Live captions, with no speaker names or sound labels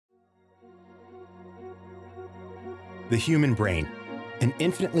The human brain, an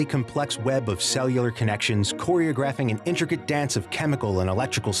infinitely complex web of cellular connections choreographing an intricate dance of chemical and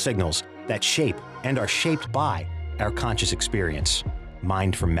electrical signals that shape and are shaped by our conscious experience,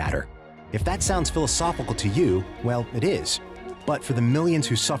 mind from matter. If that sounds philosophical to you, well, it is. But for the millions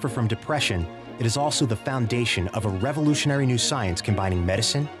who suffer from depression, it is also the foundation of a revolutionary new science combining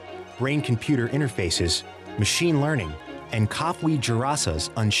medicine, brain-computer interfaces, machine learning, and Kafui Dzirasa's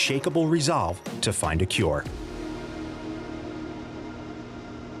unshakable resolve to find a cure.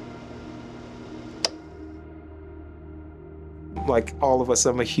 Like all of us,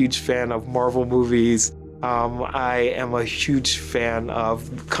 I'm a huge fan of Marvel movies. I am a huge fan of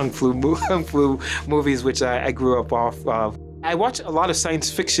Kung Fu movies, which I grew up off of. I watch a lot of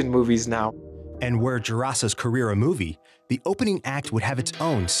science fiction movies now. And were Dzirasa's career a movie, the opening act would have its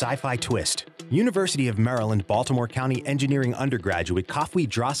own sci-fi twist. University of Maryland, Baltimore County engineering undergraduate Kafui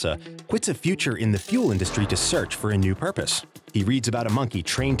Dzirasa quits a future in the fuel industry to search for a new purpose. He reads about a monkey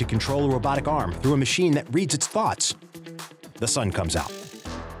trained to control a robotic arm through a machine that reads its thoughts. The sun comes out.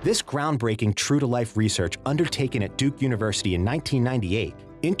 This groundbreaking true-to-life research undertaken at Duke University in 1998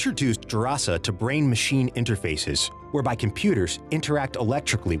 introduced Dzirasa to brain-machine interfaces, whereby computers interact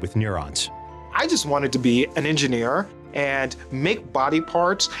electrically with neurons. I just wanted to be an engineer and make body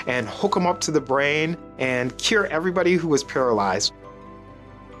parts and hook them up to the brain and cure everybody who was paralyzed.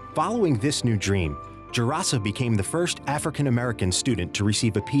 Following this new dream, Dzirasa became the first African-American student to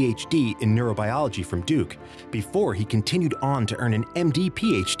receive a PhD in neurobiology from Duke before he continued on to earn an MD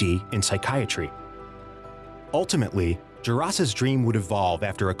PhD in psychiatry. Ultimately, Dzirasa's dream would evolve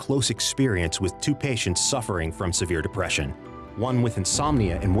after a close experience with two patients suffering from severe depression, one with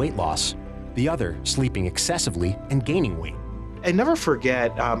insomnia and weight loss, the other sleeping excessively and gaining weight. I never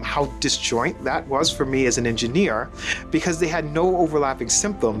forget how disjoint that was for me as an engineer, because they had no overlapping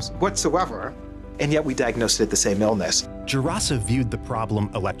symptoms whatsoever, and yet we diagnosed it as the same illness. Dzirasa viewed the problem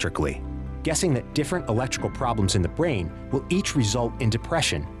electrically, guessing that different electrical problems in the brain will each result in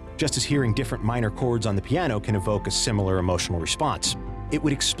depression, just as hearing different minor chords on the piano can evoke a similar emotional response. It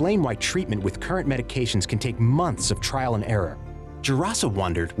would explain why treatment with current medications can take months of trial and error. Dzirasa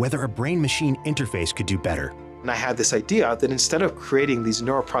wondered whether a brain-machine interface could do better. And I had this idea that instead of creating these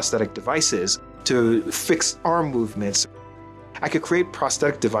neuroprosthetic devices to fix arm movements, I could create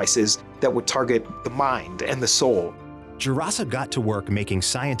prosthetic devices that would target the mind and the soul. Dzirasa got to work making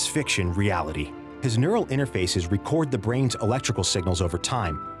science fiction reality. His neural interfaces record the brain's electrical signals over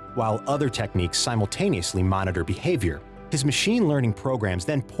time, while other techniques simultaneously monitor behavior. His machine learning programs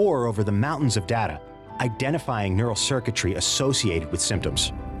then pore over the mountains of data, identifying neural circuitry associated with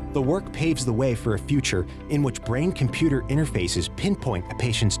symptoms. The work paves the way for a future in which brain-computer interfaces pinpoint a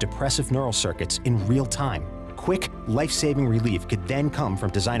patient's depressive neural circuits in real time. Quick, life-saving relief could then come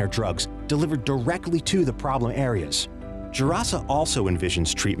from designer drugs delivered directly to the problem areas. Dzirasa also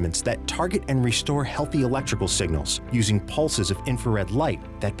envisions treatments that target and restore healthy electrical signals using pulses of infrared light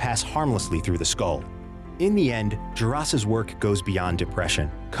that pass harmlessly through the skull. In the end, Dzirasa's work goes beyond depression,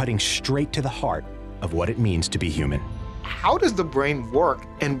 cutting straight to the heart of what it means to be human. How does the brain work,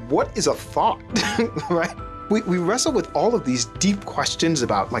 and what is a thought, right? We wrestle with all of these deep questions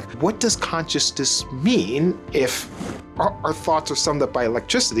about, like, what does consciousness mean if our thoughts are summed up by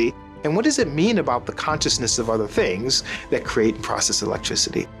electricity? And what does it mean about the consciousness of other things that create and process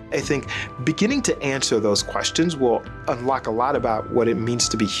electricity? I think beginning to answer those questions will unlock a lot about what it means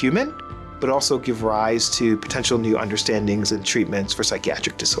to be human, but also give rise to potential new understandings and treatments for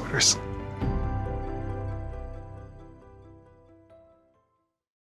psychiatric disorders.